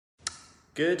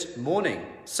Good morning.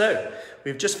 So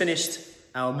we've just finished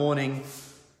our morning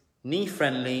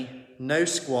knee-friendly, no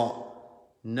squat,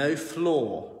 no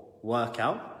floor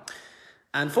workout,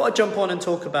 and thought I'd jump on and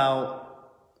talk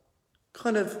about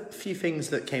kind of a few things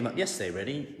that came up yesterday,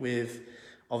 really, with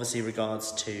obviously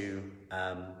regards to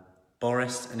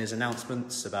Boris and his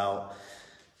announcements about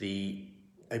the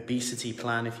obesity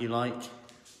plan, if you like.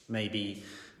 Maybe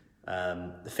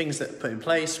the things that put in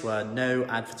place were no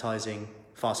advertising,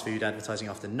 fast food advertising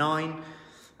after 9,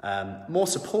 more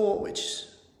support, which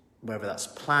whether that's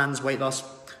plans, weight loss.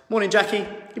 Morning, Jackie.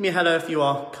 Give me a hello if you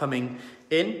are coming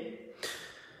in.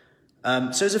 So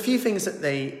there's a few things that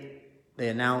they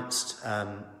announced,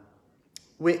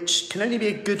 which can only be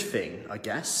a good thing, I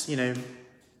guess. You know,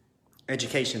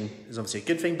 education is obviously a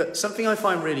good thing, but something I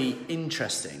find really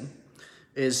interesting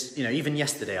is, you know, even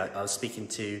yesterday I was speaking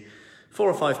to 4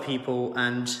 or 5 people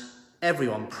and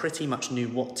everyone pretty much knew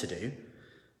what to do.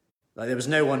 Like there was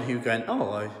no one who going,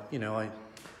 I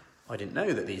didn't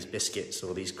know that these biscuits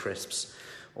or these crisps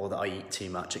or that I eat too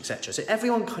much, etc. So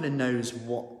everyone kind of knows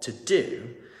what to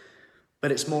do,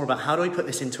 but it's more about how do we put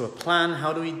this into a plan?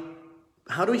 How do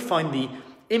we find the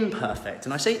imperfect?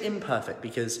 And I say imperfect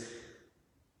because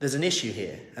there's an issue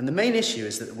here. And the main issue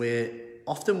is that we're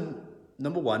often,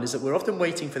 number one, is that we're often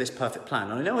waiting for this perfect plan.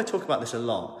 And I know I talk about this a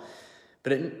lot,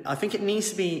 but I think it needs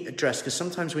to be addressed because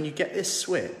sometimes when you get this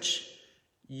switch,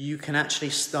 you can actually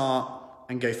start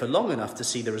and go for long enough to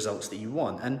see the results that you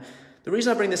want. And the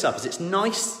reason I bring this up is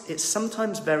it's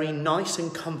sometimes very nice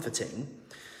and comforting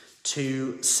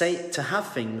to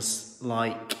have things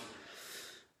like,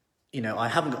 you know, I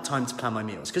haven't got time to plan my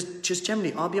meals. Because just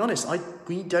generally, I'll be honest,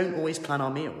 we don't always plan our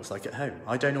meals, like at home.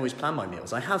 I don't always plan my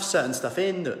meals. I have certain stuff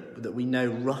in that we know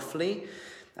roughly,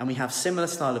 and we have similar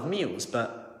style of meals,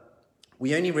 but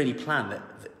we only really plan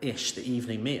the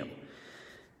evening meal.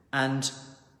 And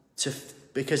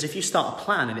because if you start a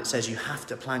plan and it says you have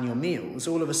to plan your meals,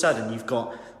 all of a sudden you've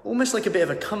got almost like a bit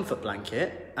of a comfort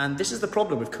blanket. And this is the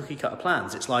problem with cookie cutter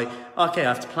plans. It's like, okay, I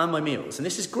have to plan my meals. And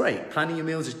this is great. Planning your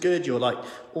meals is good. You're like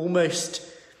almost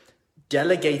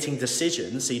delegating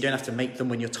decisions so you don't have to make them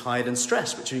when you're tired and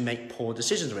stressed, which we make poor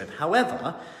decisions with.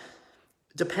 However,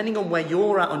 depending on where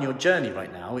you're at on your journey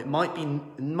right now, it might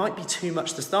be too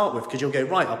much to start with because you'll go,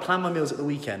 right, I'll plan my meals at the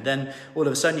weekend. Then all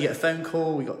of a sudden you get a phone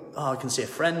call. I can see a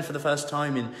friend for the first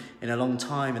time in a long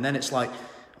time. And then it's like,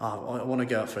 I want to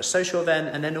go out for a social event.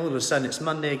 And then all of a sudden it's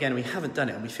Monday again. And we haven't done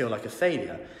it and we feel like a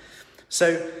failure.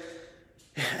 So,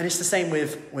 and it's the same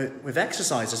with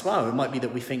exercise as well. It might be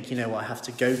that we think, I have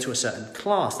to go to a certain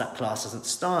class. That class hasn't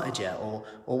started yet, or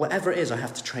whatever it is. I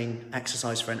have to train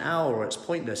exercise for an hour, or it's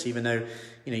pointless, even though,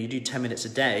 you do 10 minutes a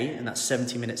day, and that's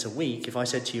 70 minutes a week. If I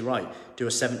said to you, right, do a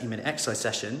 70-minute exercise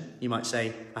session, you might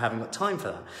say, I haven't got time for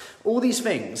that. All these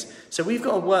things. So we've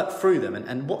got to work through them,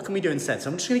 and what can we do instead?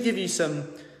 So I'm just going to give you some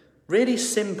really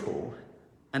simple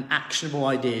and actionable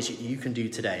ideas you can do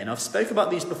today. And I've spoken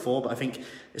about these before, but I think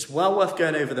it's well worth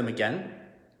going over them again.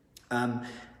 And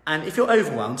if you're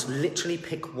overwhelmed, literally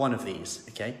pick one of these,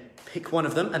 okay? Pick one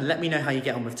of them and let me know how you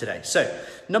get on with today. So,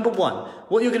 number 1,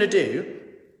 what you're going to do,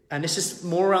 and this is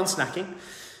more around snacking,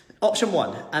 option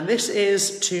 1, and this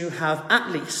is to have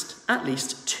at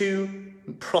least 2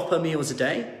 proper meals a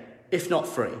day, if not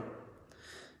 3.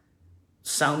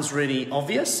 Sounds really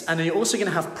obvious. And then you're also going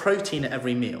to have protein at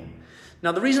every meal.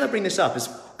 Now, the reason I bring this up is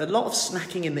a lot of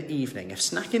snacking in the evening. If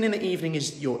snacking in the evening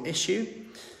is your issue,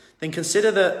 then consider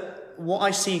that what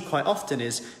I see quite often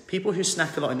is people who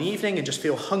snack a lot in the evening and just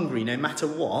feel hungry no matter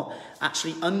what,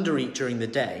 actually undereat during the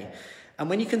day. And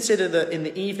when you consider that in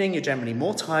the evening, you're generally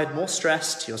more tired, more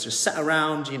stressed, you're just sat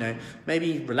around,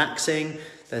 maybe relaxing,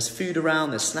 there's food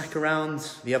around, there's snack around,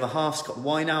 the other half's got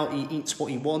wine out, he eats what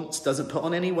he wants, doesn't put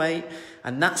on any weight,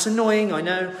 and that's annoying, I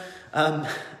know.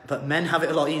 But men have it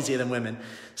a lot easier than women.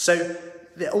 So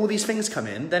all these things come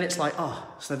in, then it's like,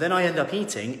 so then I end up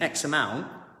eating X amount,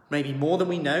 maybe more than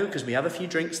we know, because we have a few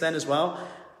drinks then as well.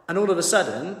 And all of a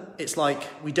sudden, it's like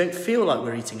we don't feel like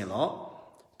we're eating a lot,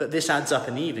 but this adds up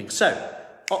in the evening. So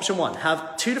option 1,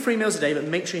 have 2 to 3 meals a day, but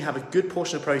make sure you have a good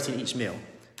portion of protein each meal.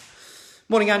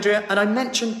 Morning, Andrea. And I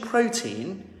mentioned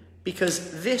protein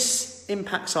because this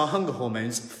impacts our hunger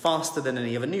hormones faster than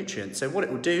any other nutrient. So what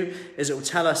it will do is it will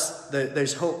tell us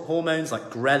those hormones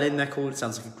like ghrelin, they're called. It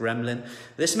sounds like a gremlin.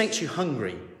 This makes you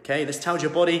hungry, okay? This tells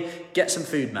your body, get some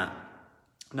food, Matt.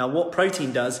 Now, what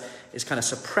protein does is kind of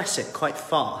suppress it quite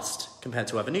fast compared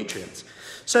to other nutrients.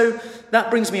 So that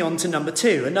brings me on to number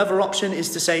 2. Another option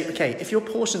is to say, okay, if your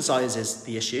portion size is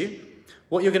the issue,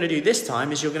 what you're going to do this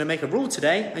time is you're going to make a rule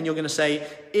today and you're going to say,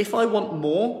 if I want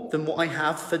more than what I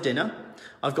have for dinner,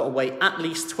 I've got to wait at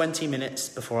least 20 minutes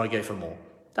before I go for more.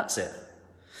 That's it.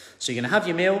 So you're going to have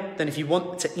your meal. Then if you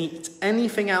want to eat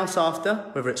anything else after,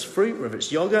 whether it's fruit, whether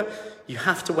it's yogurt, you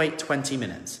have to wait 20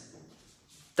 minutes.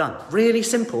 Done. Really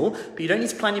simple, but you don't need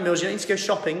to plan your meals. You don't need to go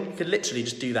shopping. You could literally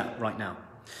just do that right now.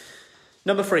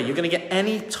 Number 3, you're going to get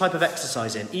any type of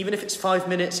exercise in, even if it's 5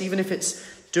 minutes, even if it's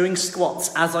doing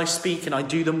squats as I speak and I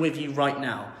do them with you right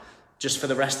now, just for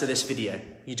the rest of this video.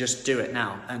 You just do it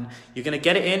now. And you're going to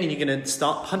get it in and you're going to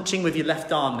start punching with your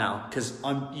left arm now, because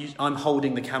I'm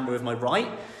holding the camera with my right,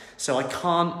 so I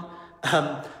can't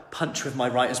punch with my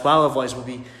right as well, otherwise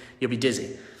you'll be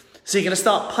dizzy. So you're going to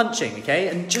start punching, okay?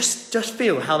 And just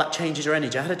feel how that changes your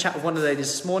energy. I had a chat with one of the ladies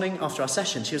this morning after our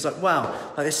session. She was like,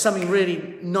 wow, there's something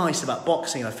really nice about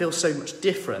boxing. I feel so much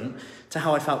different to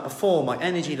how I felt before. My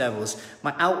energy levels,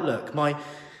 my outlook,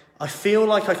 I feel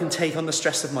like I can take on the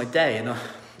stress of my day. And it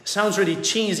sounds really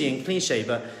cheesy and cliche,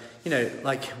 but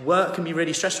like work can be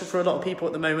really stressful for a lot of people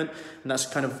at the moment. And that's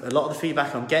kind of a lot of the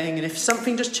feedback I'm getting. And if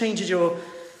something just changes your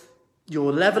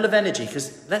level of energy,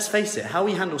 because let's face it, how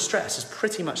we handle stress is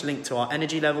pretty much linked to our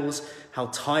energy levels, how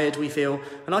tired we feel,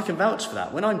 and I can vouch for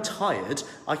that. When I'm tired,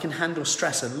 I can handle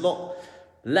stress a lot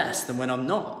less than when I'm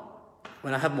not.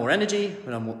 When I have more energy,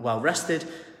 when I'm well rested,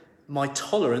 my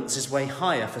tolerance is way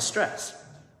higher for stress.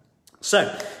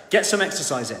 So, get some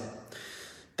exercise in.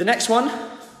 The next one,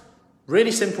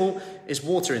 really simple, is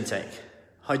water intake,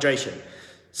 hydration.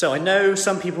 So I know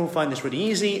some people find this really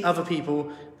easy, other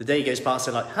people, the day goes past,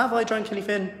 they're like, have I drank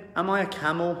anything? Am I a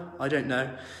camel? I don't know.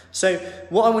 So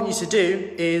what I want you to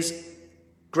do is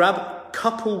grab a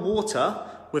couple water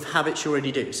with habits you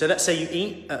already do. So let's say you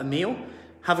eat at a meal,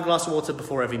 have a glass of water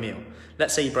before every meal.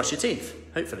 Let's say you brush your teeth,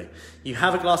 hopefully. You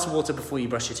have a glass of water before you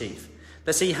brush your teeth.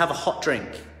 Let's say you have a hot drink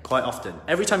quite often.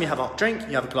 Every time you have a hot drink,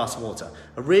 you have a glass of water.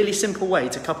 A really simple way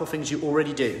to couple things you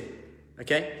already do,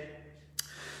 okay?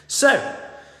 So,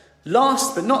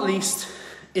 last but not least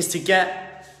is to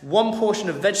get one portion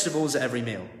of vegetables at every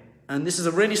meal. And this is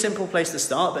a really simple place to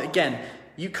start, but again,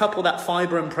 you couple that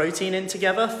fibre and protein in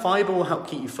together. Fibre will help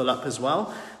keep you full up as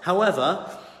well. However,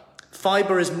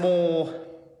 fibre is more,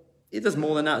 it does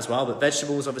more than that as well, but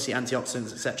vegetables, obviously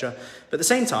antioxidants, etc. But at the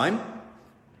same time,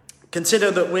 consider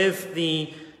that with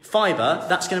the fibre,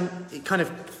 it kind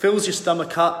of fills your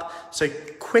stomach up, so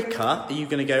quicker are you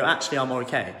going to go, actually I'm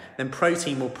okay. Then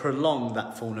protein will prolong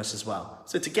that fullness as well.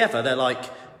 So together they're like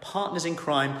partners in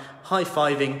crime,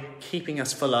 high-fiving, keeping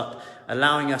us full up,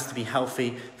 allowing us to be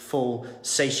healthy, full,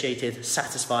 satiated,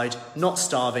 satisfied, not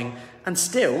starving, and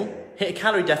still hit a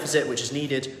calorie deficit which is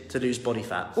needed to lose body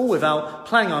fat, all without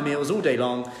planning our meals all day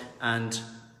long and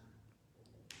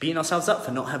beating ourselves up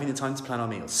for not having the time to plan our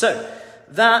meals. So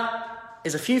that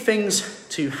is a few things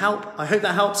to help. I hope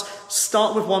that helps.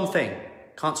 Start with one thing.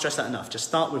 Can't stress that enough. Just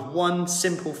start with one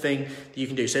simple thing that you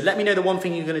can do. So let me know the one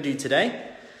thing you're going to do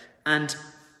today, and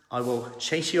I will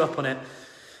chase you up on it.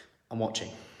 I'm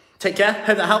watching. Take care.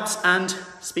 Hope that helps, and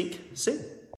speak soon.